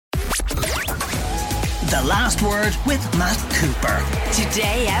The Last Word with Matt Cooper.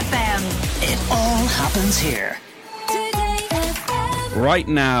 Today FM. It all happens here. Right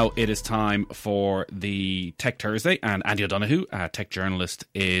now, it is time for the Tech Thursday, and Andy O'Donoghue, a tech journalist,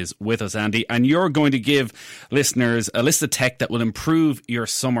 is with us, Andy, and you're going to give listeners a list of tech that will improve your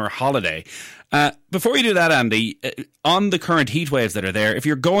summer holiday. Before you do that, Andy, on the current heat waves that are there, if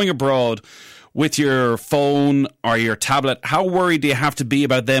you're going abroad with your phone or your tablet, how worried do you have to be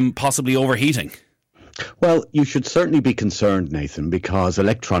about them possibly overheating? Well, you should certainly be concerned, Nathan, because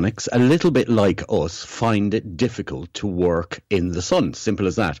electronics, a little bit like us, find it difficult to work in the sun. Simple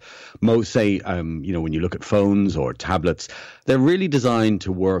as that. Most say, when you look at phones or tablets, they're really designed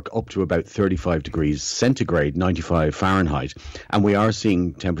to work up to about 35 degrees centigrade, 95 Fahrenheit. And we are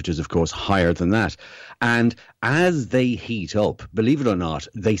seeing temperatures, of course, higher than that. And as they heat up, believe it or not,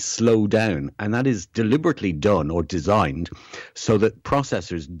 they slow down. And that is deliberately done or designed so that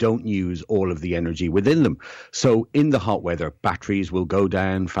processors don't use all of the energy within them. So in the hot weather, batteries will go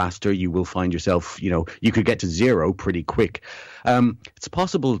down faster. You will find yourself, you could get to zero pretty quick. It's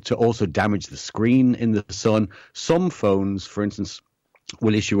possible to also damage the screen in the sun. Some phones, for instance,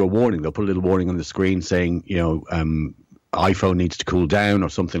 will issue a warning. They'll put a little warning on the screen saying, iPhone needs to cool down or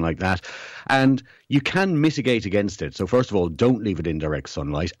something like that. And you can mitigate against it. So first of all, don't leave it in direct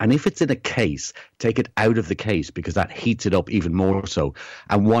sunlight. And if it's in a case, take it out of the case because that heats it up even more so.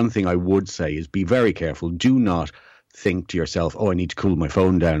 And one thing I would say is be very careful. Do not think to yourself, I need to cool my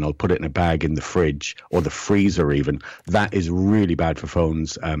phone down. I'll put it in a bag in the fridge or the freezer even. That is really bad for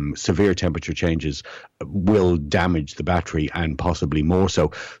phones. Severe temperature changes will damage the battery and possibly more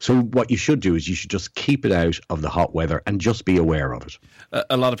so. So what you should do is you should just keep it out of the hot weather and just be aware of it.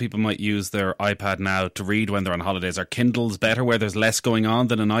 A lot of people might use their iPad now to read when they're on holidays. Are Kindles better where there's less going on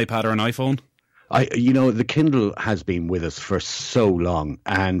than an iPad or an iPhone? The Kindle has been with us for so long,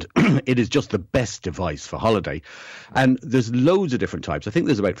 and it is just the best device for holiday. And there's loads of different types. I think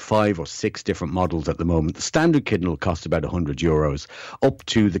there's about 5 or 6 different models at the moment. The standard Kindle costs about €100, up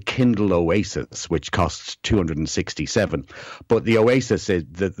to the Kindle Oasis, which costs 267. But the Oasis, is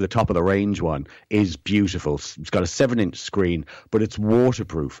the top of the range one, is beautiful. It's got a 7-inch screen, but it's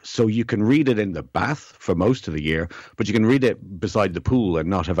waterproof. So you can read it in the bath for most of the year, but you can read it beside the pool and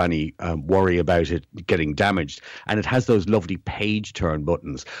not have any worry about it getting damaged. And it has those lovely page turn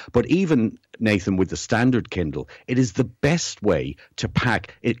buttons. But even, Nathan, with the standard Kindle, it is the best way to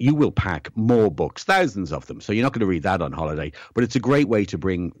pack it. You will pack more books, thousands of them. So you're not going to read that on holiday, but it's a great way to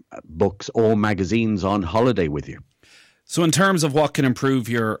bring books or magazines on holiday with you. So in terms of what can improve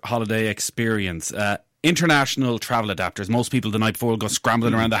your holiday experience, international travel adapters. Most people the night before will go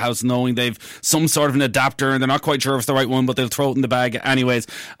scrambling around the house knowing they've some sort of an adapter and they're not quite sure if it's the right one, but they'll throw it in the bag anyways.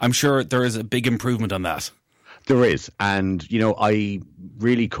 I'm sure there is a big improvement on that. There is. And, I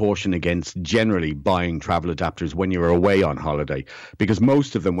really caution against generally buying travel adapters when you're away on holiday, because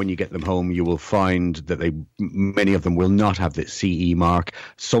most of them, when you get them home, you will find that many of them will not have the CE mark.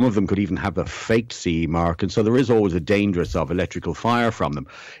 Some of them could even have a faked CE mark. And so there is always a danger of electrical fire from them.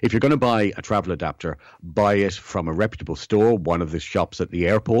 If you're going to buy a travel adapter, buy it from a reputable store, one of the shops at the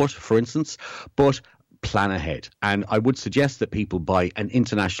airport, for instance. But plan ahead. And I would suggest that people buy an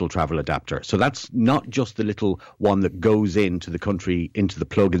international travel adapter. So that's not just the little one that goes into the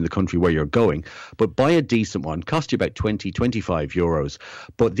plug in the country where you're going, but buy a decent one, cost you about 20, 25 euros.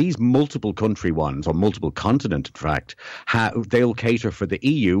 But these multiple country ones, or multiple continent, in fact, they'll cater for the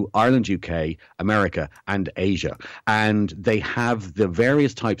EU, Ireland, UK, America, and Asia. And they have the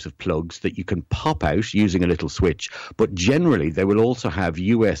various types of plugs that you can pop out using a little switch. But generally, they will also have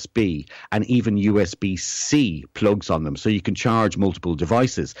USB and even USB-C plugs on them, so you can charge multiple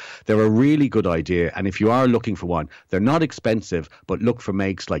devices. They're a really good idea, and if you are looking for one, they're not expensive, but look for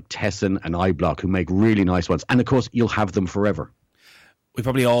makes like Tesson and iBlock who make really nice ones, and of course you'll have them forever. We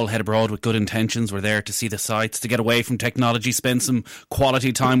probably all head abroad with good intentions. We're there to see the sights, to get away from technology, spend some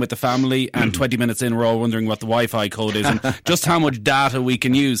quality time with the family, and 20 minutes in we're all wondering what the Wi-Fi code is and just how much data we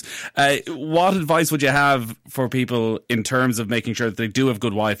can use. What advice would you have for people in terms of making sure that they do have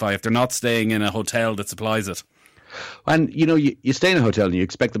good Wi-Fi if they're not staying in a hotel that supplies it? And, you stay in a hotel and you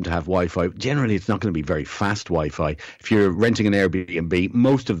expect them to have Wi-Fi. Generally, it's not going to be very fast Wi-Fi. If you're renting an Airbnb,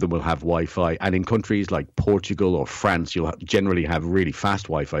 most of them will have Wi-Fi. And in countries like Portugal or France, you'll generally have really fast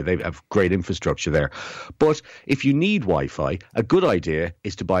Wi-Fi. They have great infrastructure there. But if you need Wi-Fi, a good idea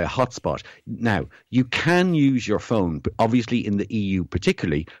is to buy a hotspot. Now, you can use your phone, obviously in the EU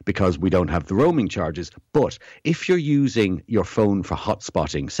particularly, because we don't have the roaming charges. But if you're using your phone for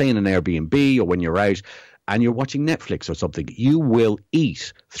hotspotting, say in an Airbnb or when you're out, and you're watching Netflix or something, you will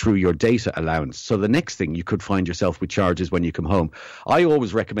eat through your data allowance. So the next thing, you could find yourself with charges when you come home. I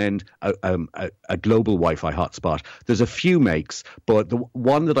always recommend a global Wi-Fi hotspot. There's a few makes, but the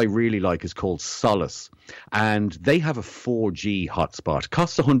one that I really like is called Solace, and they have a 4G hotspot.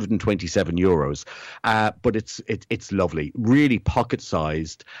 Costs €127, but it's lovely, really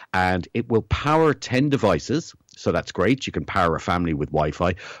pocket-sized, and it will power 10 devices. So that's great. You can power a family with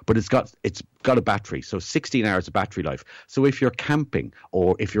Wi-Fi, but it's got a battery, so 16 hours of battery life. So if you're camping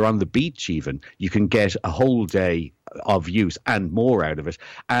or if you're on the beach even, you can get a whole day of use and more out of it.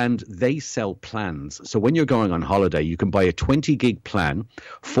 And they sell plans. So when you're going on holiday, you can buy a 20 gig plan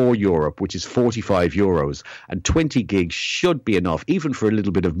for Europe, which is €45, and 20 gigs should be enough, even for a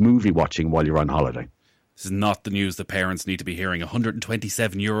little bit of movie watching while you're on holiday. This is not the news that parents need to be hearing.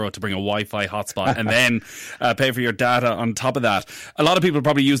 €127 to bring a Wi-Fi hotspot and then pay for your data on top of that. A lot of people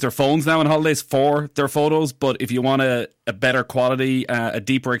probably use their phones now on holidays for their photos, but if you want a better quality, a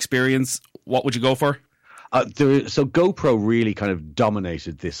deeper experience, what would you go for? So GoPro really kind of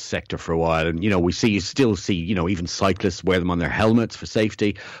dominated this sector for a while, and you still see even cyclists wear them on their helmets for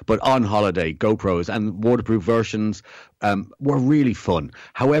safety. But on holiday, GoPros and waterproof versions were really fun.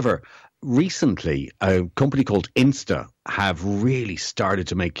 However, recently, a company called Insta have really started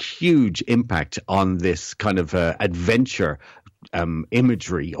to make huge impact on this kind of adventure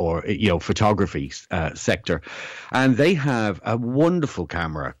imagery or photography sector, and they have a wonderful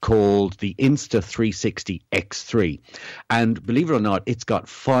camera called the Insta360 X3, and believe it or not, it's got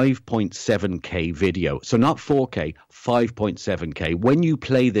 5.7K video, so not 4K, 5.7K. When you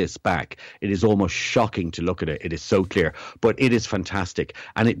play this back, it is almost shocking to look at it. It is so clear, but it is fantastic,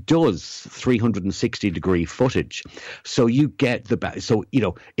 and it does 360-degree footage. So you get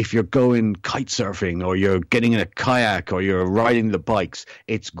if you're going kite surfing or you're getting in a kayak or you're riding the bikes,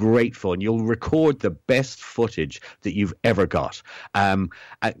 it's great fun. You'll record the best footage that you've ever got.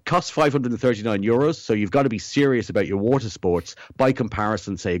 It costs €539, so you've got to be serious about your water sports. By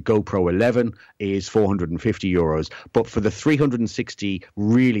comparison, say a GoPro 11 is €450, but for the 360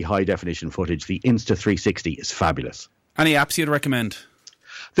 really high definition footage, the Insta360 is fabulous. Any apps you'd recommend?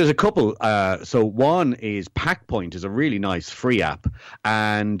 There's a couple. So one is PackPoint, is a really nice free app,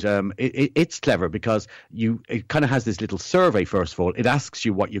 and it's clever because it kind of has this little survey. First of all, it asks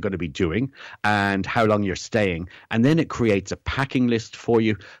you what you're going to be doing and how long you're staying, and then it creates a packing list for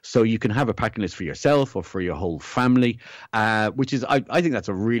you, so you can have a packing list for yourself or for your whole family, which is I think that's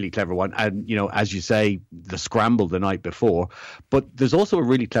a really clever one. And as you say, the scramble the night before. But there's also a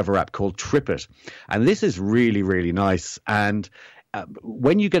really clever app called TripIt, and this is really, really nice. And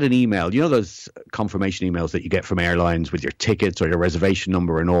when you get an email, those confirmation emails that you get from airlines with your tickets or your reservation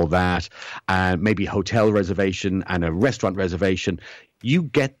number and all that, and maybe hotel reservation and a restaurant reservation, you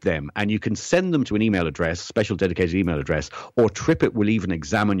get them and you can send them to an email address, special dedicated email address, or TripIt will even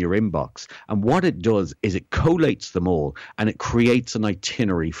examine your inbox. And what it does is it collates them all and it creates an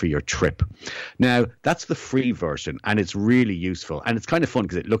itinerary for your trip. Now, that's the free version, and it's really useful. And it's kind of fun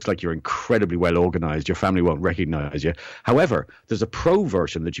because it looks like you're incredibly well organized. Your family won't recognize you. However, there's a pro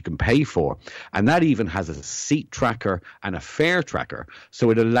version that you can pay for, and that even has a seat tracker and a fare tracker. So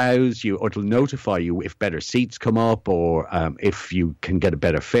it allows you, or it'll notify you if better seats come up or if you can get a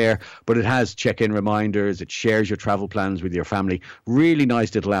better fare, but it has check-in reminders, it shares your travel plans with your family. Really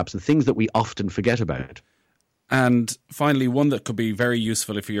nice little apps and things that we often forget about. And finally, one that could be very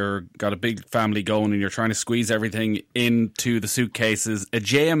useful if you're got a big family going and you're trying to squeeze everything into the suitcases, a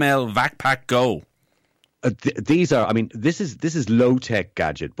JML VacPack Go. These are, this is low-tech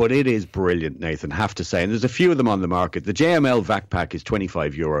gadget, but it is brilliant, Nathan, have to say. And there's a few of them on the market. The JML VacPack is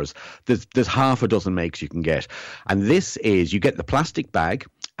 €25. There's half a dozen makes you can get. And this is, you get the plastic bag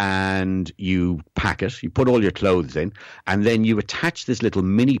and you pack it, you put all your clothes in, and then you attach this little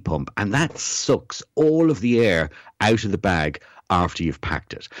mini pump, and that sucks all of the air out of the bag after you've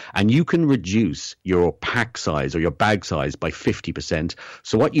packed it. And you can reduce your pack size or your bag size by 50%.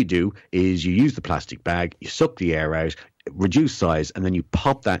 So what you do is you use the plastic bag, you suck the air out, reduce size, and then you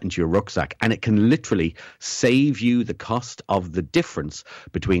pop that into your rucksack, and it can literally save you the cost of the difference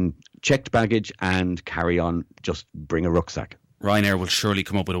between checked baggage and carry on, just bring a rucksack. Ryanair will surely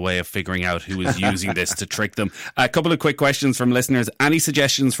come up with a way of figuring out who is using this to trick them. A couple of quick questions from listeners. Any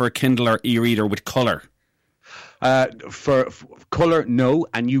suggestions for a Kindle or e-reader with colour? For colour, no,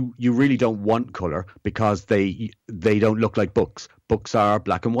 and you really don't want colour because they don't look like books. Books are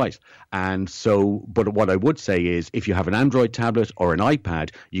black and white, and so. But what I would say is, if you have an Android tablet or an iPad,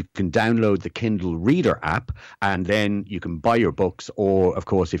 you can download the Kindle Reader app, and then you can buy your books. Or, of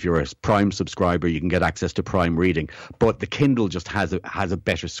course, if you're a Prime subscriber, you can get access to Prime Reading. But the Kindle just has a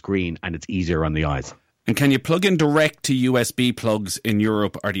better screen, and it's easier on the eyes. And can you plug in direct to USB plugs in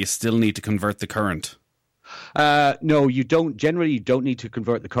Europe, or do you still need to convert the current? No, you don't. Generally, you don't need to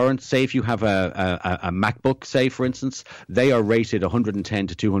convert the current. Say if you have a MacBook, say for instance, they are rated 110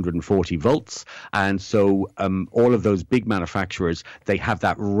 to 240 volts, and so all of those big manufacturers, they have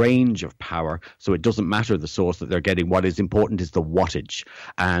that range of power. So it doesn't matter the source that they're getting. What is important is the wattage,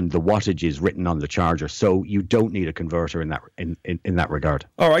 and the wattage is written on the charger. So you don't need a converter in that regard.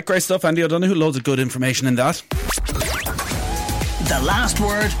 All right, great stuff, Andy O'Donoghue. Loads of good information in that. The Last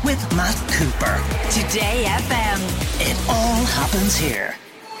Word with Matt Cooper. Today FM. It all happens here.